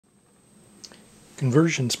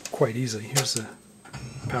conversion's quite easy. Here's the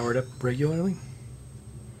powered up regularly.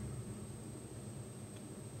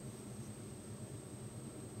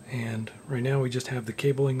 And right now we just have the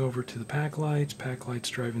cabling over to the pack lights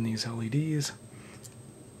driving these LEDs,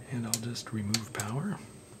 and I'll just remove power.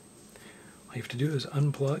 All you have to do is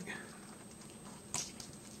unplug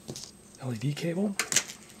LED cable,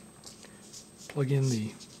 plug in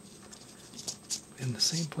the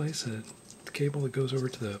same place the cable that goes over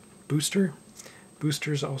to the booster.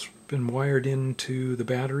 Booster's also been wired into the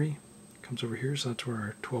battery. It comes over here, so that's where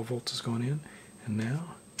our 12 volts is going in. And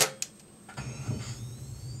now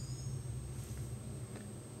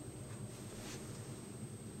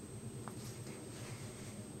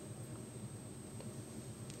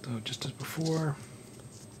so just as before,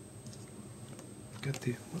 got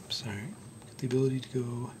the got the ability to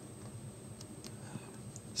go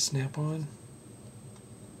snap on,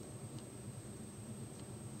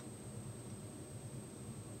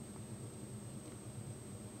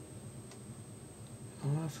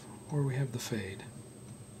 off, or we have the fade.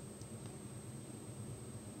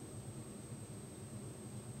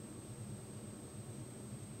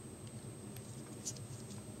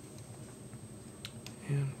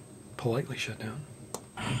 And politely shut down.